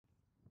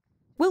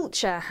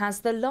Wiltshire has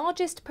the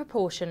largest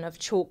proportion of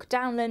chalk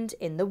downland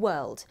in the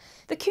world.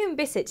 The Coombe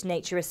Bissett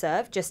Nature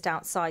Reserve, just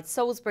outside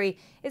Salisbury,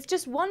 is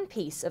just one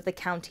piece of the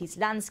county's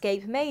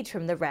landscape made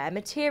from the rare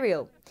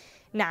material.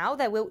 Now,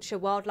 their Wiltshire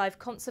Wildlife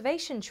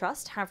Conservation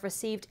Trust have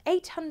received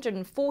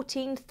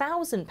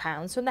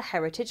 £814,000 from the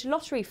Heritage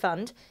Lottery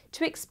Fund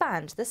to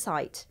expand the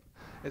site.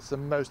 It's the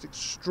most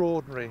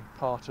extraordinary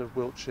part of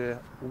Wiltshire,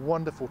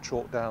 wonderful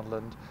chalk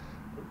downland,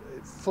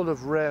 full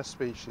of rare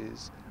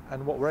species,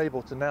 and what we're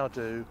able to now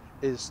do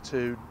is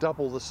to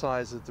double the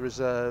size of the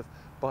reserve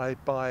by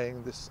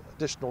buying this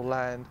additional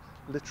land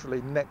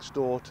literally next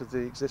door to the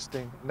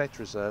existing nature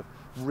reserve.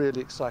 Really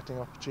exciting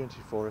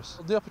opportunity for us.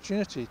 The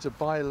opportunity to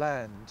buy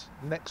land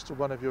next to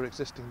one of your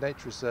existing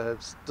nature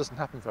reserves doesn't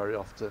happen very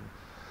often,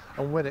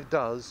 and when it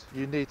does,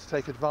 you need to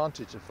take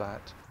advantage of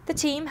that. The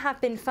team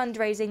have been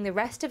fundraising the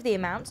rest of the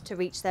amount to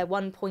reach their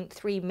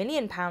 £1.3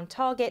 million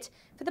target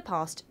for the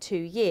past 2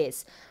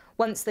 years.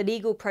 Once the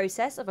legal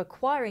process of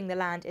acquiring the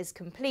land is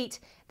complete,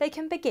 they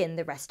can begin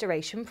the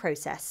restoration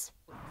process.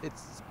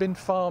 It's been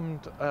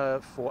farmed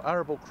for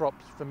arable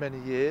crops for many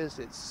years.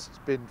 It's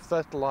been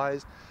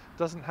fertilised,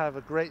 doesn't have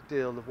a great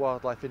deal of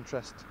wildlife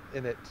interest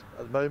in it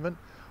at the moment.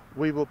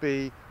 We will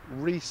be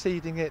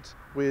reseeding it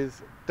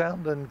with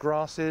downland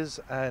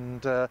grasses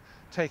and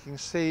taking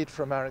seed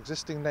from our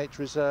existing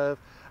nature reserve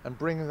and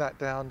bringing that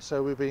down,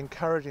 so we'll be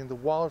encouraging the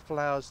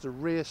wildflowers to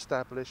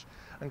re-establish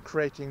and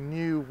creating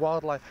new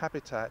wildlife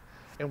habitat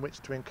in which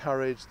to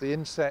encourage the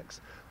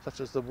insects such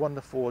as the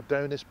wonderful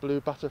Adonis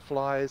blue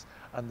butterflies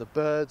and the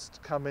birds to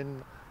come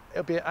in.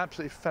 It'll be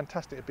absolutely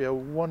fantastic. It'll be a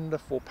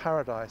wonderful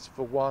paradise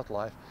for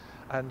wildlife,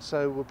 and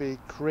so we'll be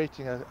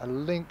creating a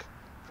link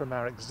from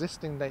our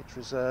existing nature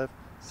reserve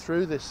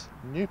through this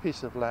new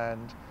piece of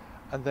land,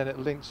 and then it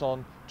links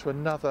on to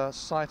another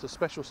site of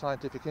special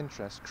scientific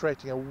interest,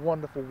 creating a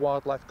wonderful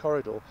wildlife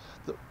corridor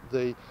that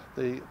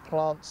the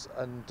plants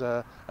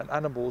and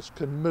animals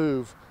can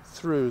move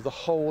through the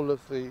whole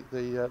of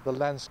the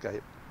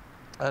landscape,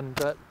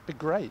 and be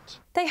great.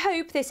 They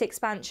hope this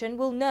expansion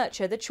will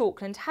nurture the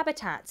chalkland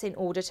habitats in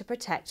order to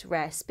protect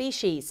rare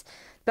species.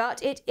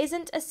 But it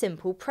isn't a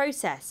simple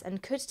process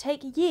and could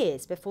take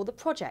years before the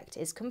project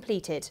is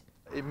completed.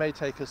 It may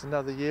take us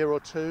another year or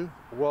two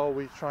while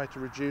we try to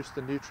reduce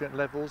the nutrient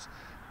levels,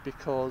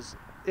 because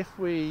if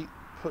we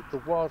put the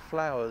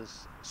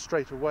wildflowers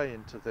straight away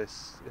into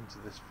this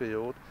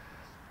field,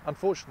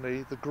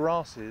 unfortunately the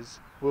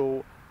grasses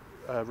will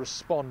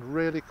respond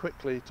really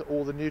quickly to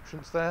all the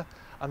nutrients there,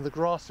 and the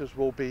grasses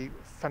will be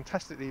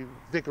fantastically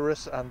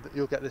vigorous, and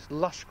you'll get this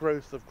lush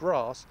growth of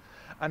grass,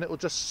 and it will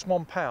just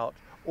swamp out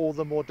all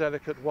the more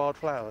delicate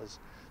wildflowers.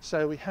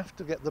 So we have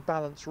to get the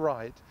balance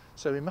right.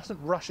 So we mustn't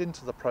rush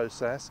into the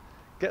process,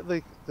 get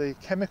the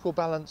chemical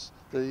balance,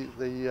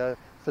 the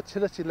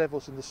fertility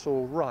levels in the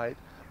soil right,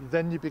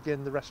 then you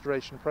begin the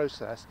restoration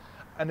process,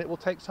 and it will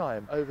take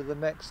time. Over the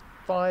next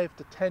 5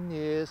 to 10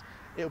 years,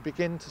 it will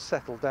begin to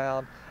settle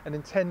down, and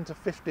in 10 to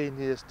 15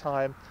 years'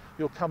 time,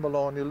 you'll come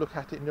along, you'll look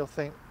at it and you'll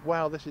think,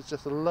 wow, this is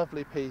just a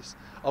lovely piece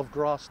of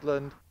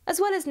grassland. As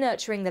well as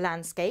nurturing the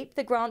landscape,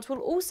 the grant will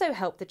also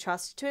help the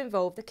Trust to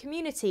involve the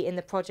community in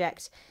the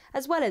project,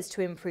 as well as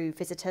to improve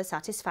visitor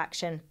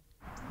satisfaction.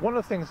 One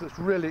of the things that's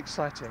really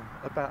exciting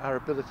about our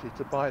ability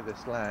to buy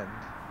this land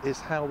is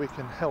how we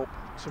can help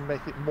to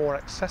make it more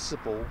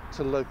accessible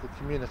to local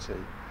community.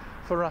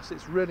 For us,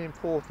 it's really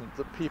important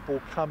that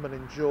people come and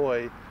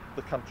enjoy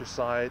the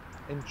countryside,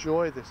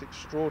 enjoy this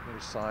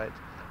extraordinary site,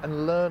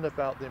 and learn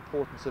about the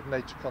importance of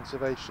nature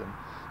conservation.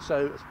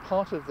 So as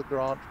part of the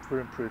grant,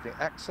 we're improving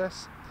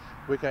access.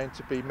 We're going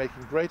to be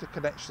making greater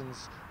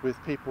connections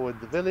with people in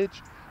the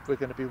village. We're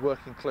going to be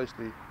working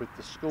closely with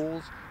the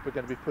schools. We're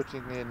going to be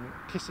putting in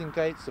kissing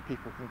gates so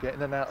people can get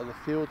in and out of the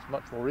fields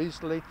much more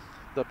easily.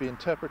 There'll be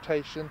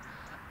interpretation,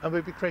 and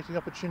we'll be creating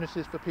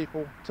opportunities for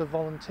people to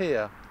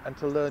volunteer and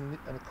to learn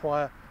and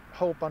acquire a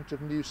whole bunch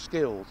of new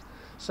skills.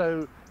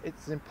 So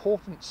it's an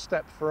important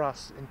step for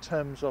us in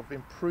terms of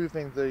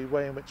improving the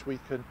way in which we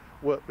can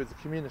work with the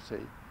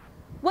community.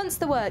 Once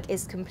the work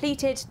is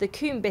completed, the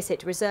Coombe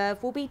Bissett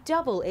Reserve will be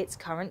double its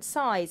current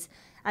size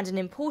and an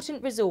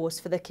important resource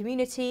for the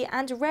community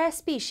and rare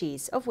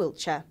species of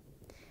Wiltshire.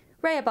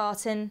 Rhea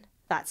Barton,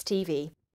 That's TV.